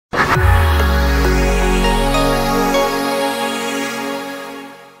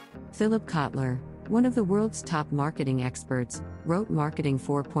Philip Kotler, one of the world's top marketing experts, wrote Marketing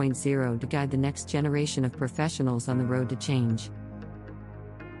 4.0 to guide the next generation of professionals on the road to change.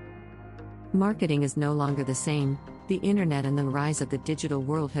 Marketing is no longer the same. The internet and the rise of the digital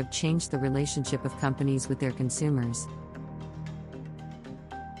world have changed the relationship of companies with their consumers.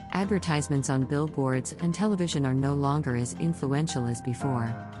 Advertisements on billboards and television are no longer as influential as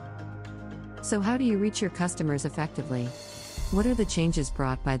before. So how do you reach your customers effectively? What are the changes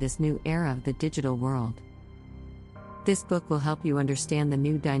brought by this new era of the digital world? This book will help you understand the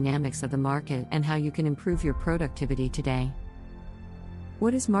new dynamics of the market and how you can improve your productivity today.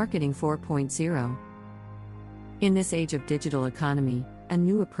 What is Marketing 4.0? In this age of digital economy, a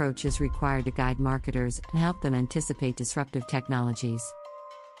new approach is required to guide marketers and help them anticipate disruptive technologies.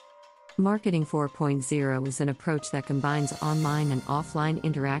 Marketing 4.0 is an approach that combines online and offline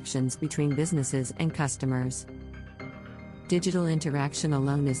interactions between businesses and customers. Digital interaction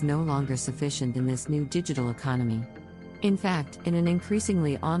alone is no longer sufficient in this new digital economy. In fact, in an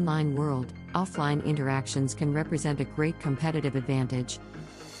increasingly online world, offline interactions can represent a great competitive advantage.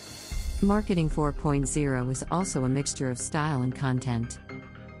 Marketing 4.0 is also a mixture of style and content.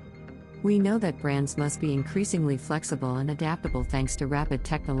 We know that brands must be increasingly flexible and adaptable thanks to rapid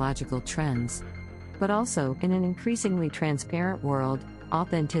technological trends. But also, in an increasingly transparent world,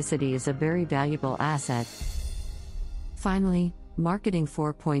 authenticity is a very valuable asset. Finally, Marketing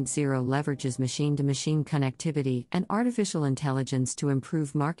 4.0 leverages machine-to-machine connectivity and artificial intelligence to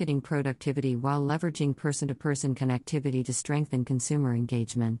improve marketing productivity while leveraging person-to-person connectivity to strengthen consumer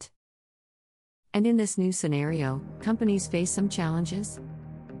engagement. And in this new scenario, companies face some challenges.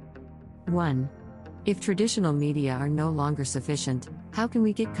 1. If traditional media are no longer sufficient, how can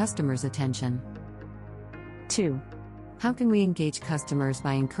we get customers' attention? 2. How can we engage customers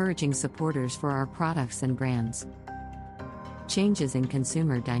by encouraging supporters for our products and brands? Changes in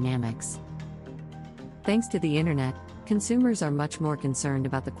consumer dynamics. Thanks to the internet, consumers are much more concerned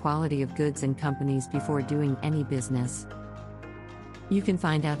about the quality of goods and companies before doing any business. You can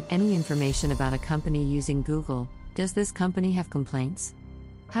find out any information about a company using Google. Does this company have complaints?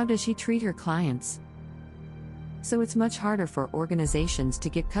 How does she treat her clients? So it's much harder for organizations to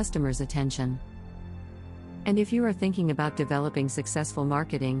get customers' attention. And if you are thinking about developing successful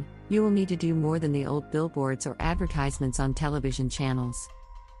marketing, you will need to do more than the old billboards or advertisements on television channels.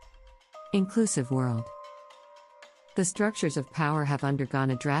 Inclusive world. The structures of power have undergone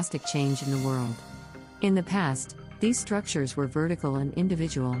a drastic change in the world. In the past, these structures were vertical and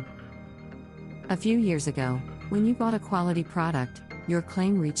individual. A few years ago, when you bought a quality product, your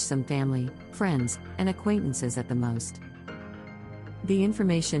claim reached some family, friends, and acquaintances at the most. The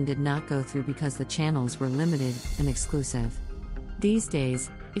information did not go through because the channels were limited and exclusive. These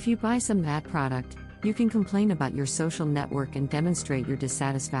days, if you buy some bad product, you can complain about your social network and demonstrate your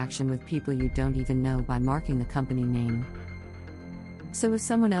dissatisfaction with people you don't even know by marking the company name. So if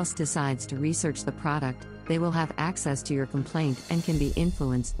someone else decides to research the product, they will have access to your complaint and can be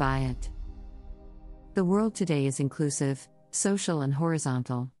influenced by it. The world today is inclusive, social, and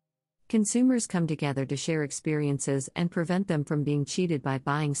horizontal. Consumers come together to share experiences and prevent them from being cheated by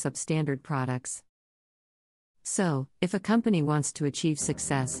buying substandard products. So, if a company wants to achieve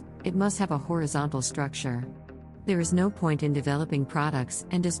success, it must have a horizontal structure. There is no point in developing products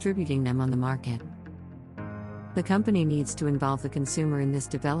and distributing them on the market. The company needs to involve the consumer in this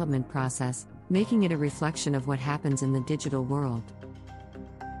development process, making it a reflection of what happens in the digital world.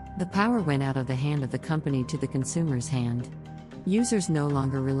 The power went out of the hand of the company to the consumer's hand. Users no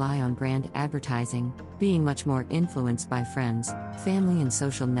longer rely on brand advertising, being much more influenced by friends, family, and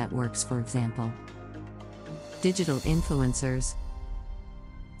social networks, for example. Digital influencers.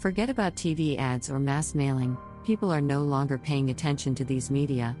 Forget about TV ads or mass mailing. People are no longer paying attention to these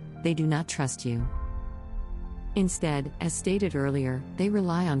media, they do not trust you. Instead, as stated earlier, they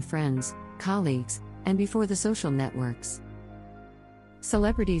rely on friends, colleagues, and before the social networks.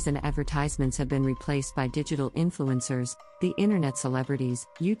 Celebrities and advertisements have been replaced by digital influencers, the internet celebrities,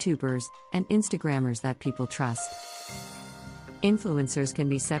 YouTubers, and Instagrammers that people trust. Influencers can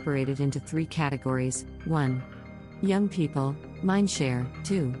be separated into 3 categories. 1. Young people, mindshare.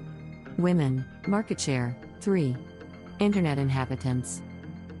 2. Women, market share. 3. Internet inhabitants.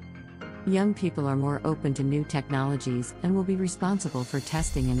 Young people are more open to new technologies and will be responsible for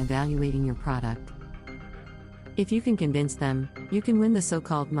testing and evaluating your product. If you can convince them, you can win the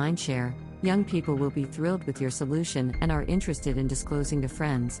so-called mindshare. Young people will be thrilled with your solution and are interested in disclosing to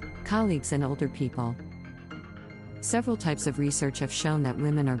friends, colleagues, and older people. Several types of research have shown that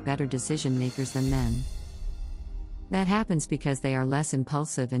women are better decision makers than men. That happens because they are less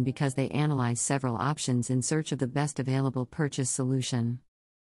impulsive and because they analyze several options in search of the best available purchase solution.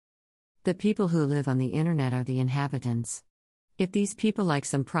 The people who live on the internet are the inhabitants. If these people like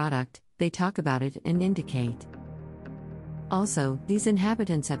some product, they talk about it and indicate. Also, these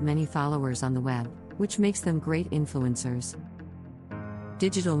inhabitants have many followers on the web, which makes them great influencers.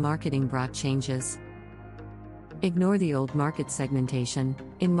 Digital marketing brought changes. Ignore the old market segmentation.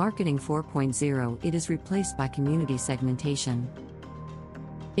 In Marketing 4.0, it is replaced by community segmentation.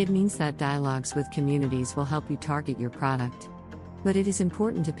 It means that dialogues with communities will help you target your product. But it is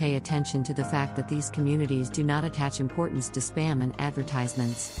important to pay attention to the fact that these communities do not attach importance to spam and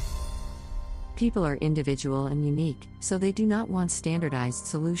advertisements. People are individual and unique, so they do not want standardized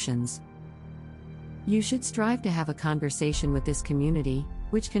solutions. You should strive to have a conversation with this community,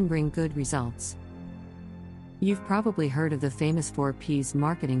 which can bring good results. You've probably heard of the famous 4 Ps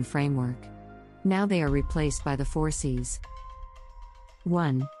marketing framework. Now they are replaced by the 4 Cs.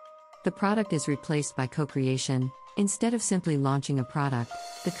 1. The product is replaced by co-creation. Instead of simply launching a product,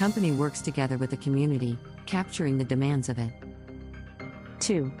 the company works together with the community, capturing the demands of it.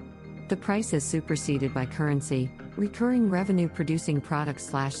 2. The price is superseded by currency, recurring revenue-producing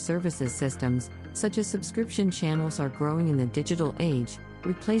products/services systems, such as subscription channels, are growing in the digital age,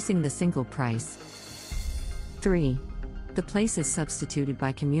 replacing the single price. 3. The place is substituted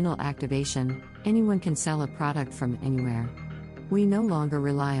by communal activation. Anyone can sell a product from anywhere. We no longer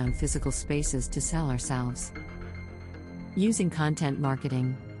rely on physical spaces to sell ourselves. Using content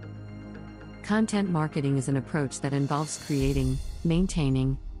marketing. Content marketing is an approach that involves creating,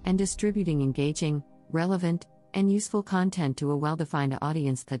 maintaining, and distributing engaging, relevant, and useful content to a well-defined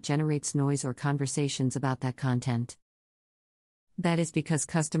audience that generates noise or conversations about that content. That is because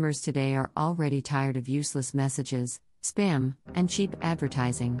customers today are already tired of useless messages, spam, and cheap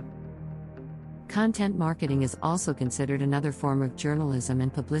advertising. Content marketing is also considered another form of journalism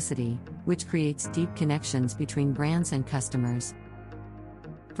and publicity, which creates deep connections between brands and customers.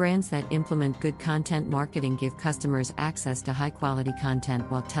 Brands that implement good content marketing give customers access to high-quality content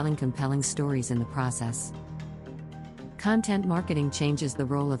while telling compelling stories in the process. Content marketing changes the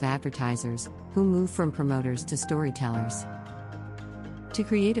role of advertisers, who move from promoters to storytellers. To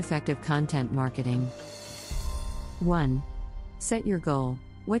create effective content marketing. 1. Set your goal.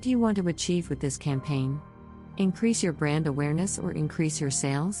 What do you want to achieve with this campaign? Increase your brand awareness or increase your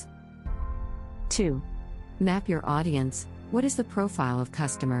sales? 2. Map your audience. What is the profile of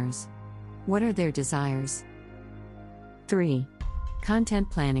customers? What are their desires? 3. Content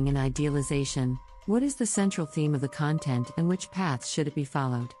planning and idealization. What is the central theme of the content and which paths should it be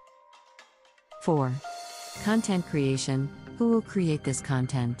followed? 4. Content creation. Who will create this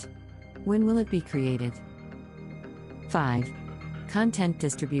content? When will it be created? 5. Content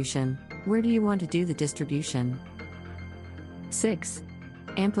distribution. Where do you want to do the distribution? 6.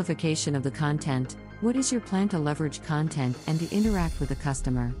 Amplification of the content. What is your plan to leverage content and to interact with the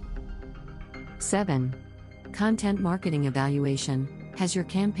customer? 7. Content marketing evaluation. Has your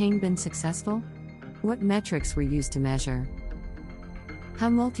campaign been successful? What metrics were used to measure? How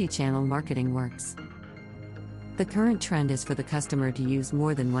multi-channel marketing works. The current trend is for the customer to use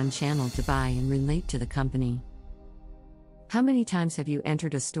more than one channel to buy and relate to the company. How many times have you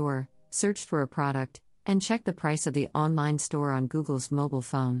entered a store, searched for a product, and checked the price of the online store on Google's mobile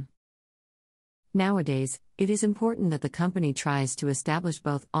phone? Nowadays, it is important that the company tries to establish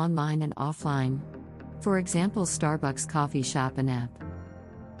both online and offline. For example, Starbucks coffee shop and app.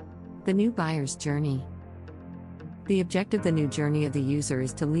 The new buyer's journey. The objective of the new journey of the user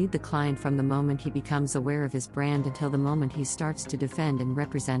is to lead the client from the moment he becomes aware of his brand until the moment he starts to defend and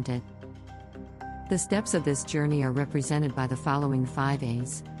represent it. The steps of this journey are represented by the following 5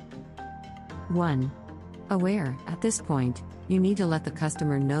 A's. 1. Aware. At this point, you need to let the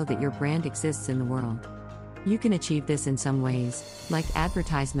customer know that your brand exists in the world. You can achieve this in some ways, like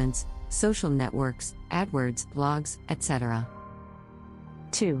advertisements, social networks, AdWords, blogs, etc.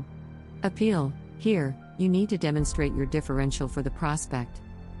 2. Appeal. Here, you need to demonstrate your differential for the prospect.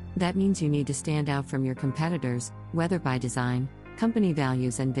 That means you need to stand out from your competitors, whether by design, company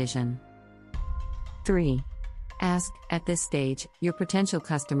values, and vision. 3. Ask. At this stage, your potential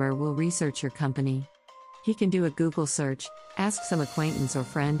customer will research your company. He can do a Google search, ask some acquaintance or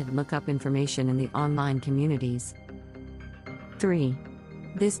friend, and look up information in the online communities. 3.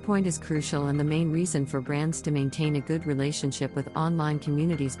 This point is crucial and the main reason for brands to maintain a good relationship with online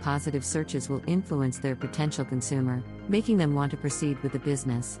communities. Positive searches will influence their potential consumer, making them want to proceed with the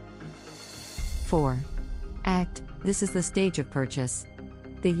business. 4. Act. This is the stage of purchase.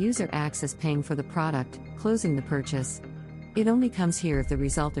 The user acts as paying for the product, closing the purchase. It only comes here if the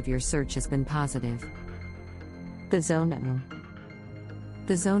result of your search has been positive. The Zone O.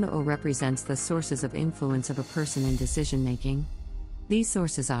 The Zone O represents the sources of influence of a person in decision-making. These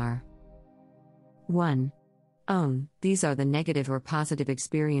sources are 1. Own. These are the negative or positive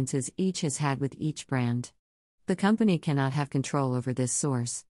experiences each has had with each brand. The company cannot have control over this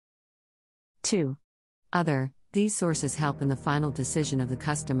source. 2. Other. These sources help in the final decision of the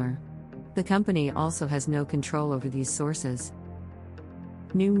customer. The company also has no control over these sources.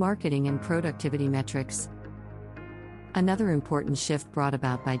 New marketing and productivity metrics. Another important shift brought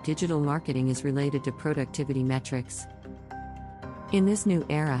about by digital marketing is related to productivity metrics. In this new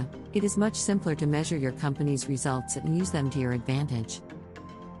era, it is much simpler to measure your company's results and use them to your advantage.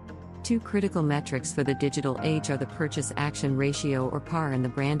 Two critical metrics for the digital age are the purchase action ratio or PAR and the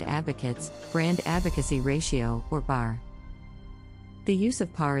brand advocacy ratio or BAR. The use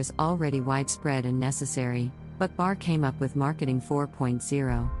of PAR is already widespread and necessary, but BAR came up with Marketing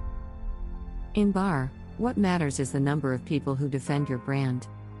 4.0. In BAR, what matters is the number of people who defend your brand.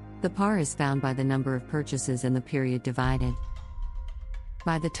 The PAR is found by the number of purchases in the period divided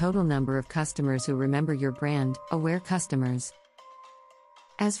by the total number of customers who remember your brand, aware customers.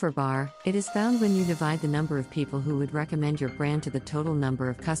 As for BAR, it is found when you divide the number of people who would recommend your brand to the total number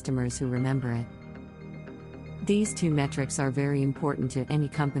of customers who remember it. These two metrics are very important to any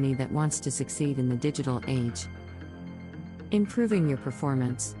company that wants to succeed in the digital age. Improving your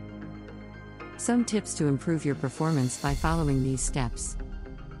performance. Some tips to improve your performance by following these steps.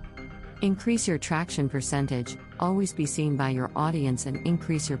 Increase your traction percentage, always be seen by your audience and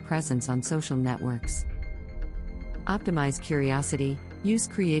increase your presence on social networks. Optimize curiosity, use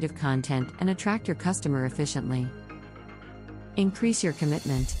creative content and attract your customer efficiently. Increase your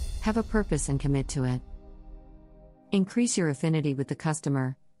commitment, have a purpose and commit to it. Increase your affinity with the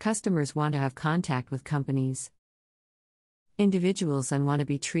customer, customers want to have contact with companies, individuals and want to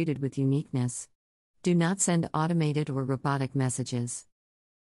be treated with uniqueness. Do not send automated or robotic messages.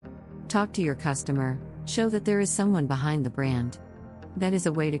 Talk to your customer, show that there is someone behind the brand. That is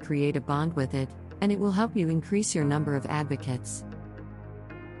a way to create a bond with it, and it will help you increase your number of advocates.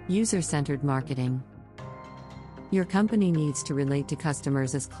 User-centered marketing. Your company needs to relate to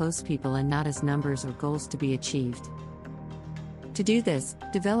customers as close people and not as numbers or goals to be achieved. To do this,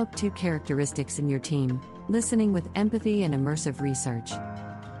 develop two characteristics in your team: listening with empathy and immersive research.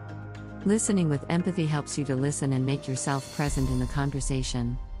 Listening with empathy helps you to listen and make yourself present in the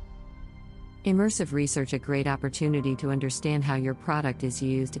conversation. Immersive research, a great opportunity to understand how your product is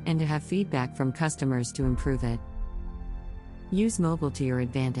used and to have feedback from customers to improve it. Use mobile to your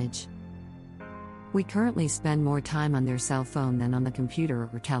advantage. We currently spend more time on their cell phone than on the computer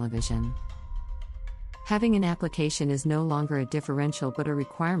or television. Having an application is no longer a differential but a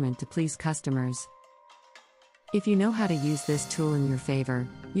requirement to please customers. If you know how to use this tool in your favor,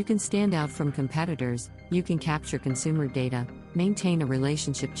 you can stand out from competitors, you can capture consumer data, maintain a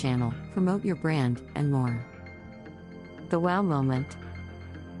relationship channel, promote your brand, and more. The wow moment.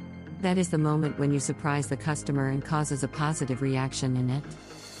 That is the moment when you surprise the customer and causes a positive reaction in it.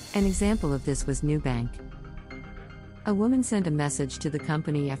 An example of this was Nubank. A woman sent a message to the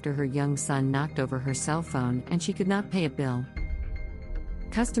company after her young son knocked over her cell phone and she could not pay a bill.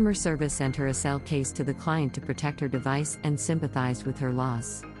 Customer service sent her a sell case to the client to protect her device and sympathized with her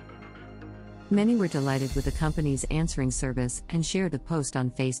loss. Many were delighted with the company's answering service and shared the post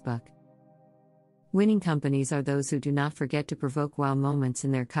on Facebook. Winning companies are those who do not forget to provoke wow moments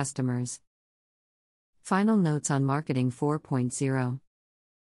in their customers. Final notes on Marketing 4.0.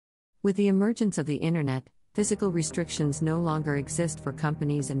 With the emergence of the internet, physical restrictions no longer exist for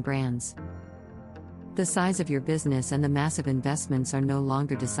companies and brands. The size of your business and the massive investments are no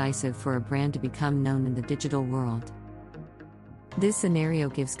longer decisive for a brand to become known in the digital world. This scenario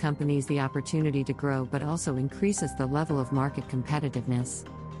gives companies the opportunity to grow but also increases the level of market competitiveness.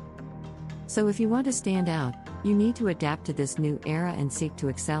 So if you want to stand out, you need to adapt to this new era and seek to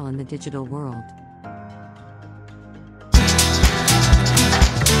excel in the digital world.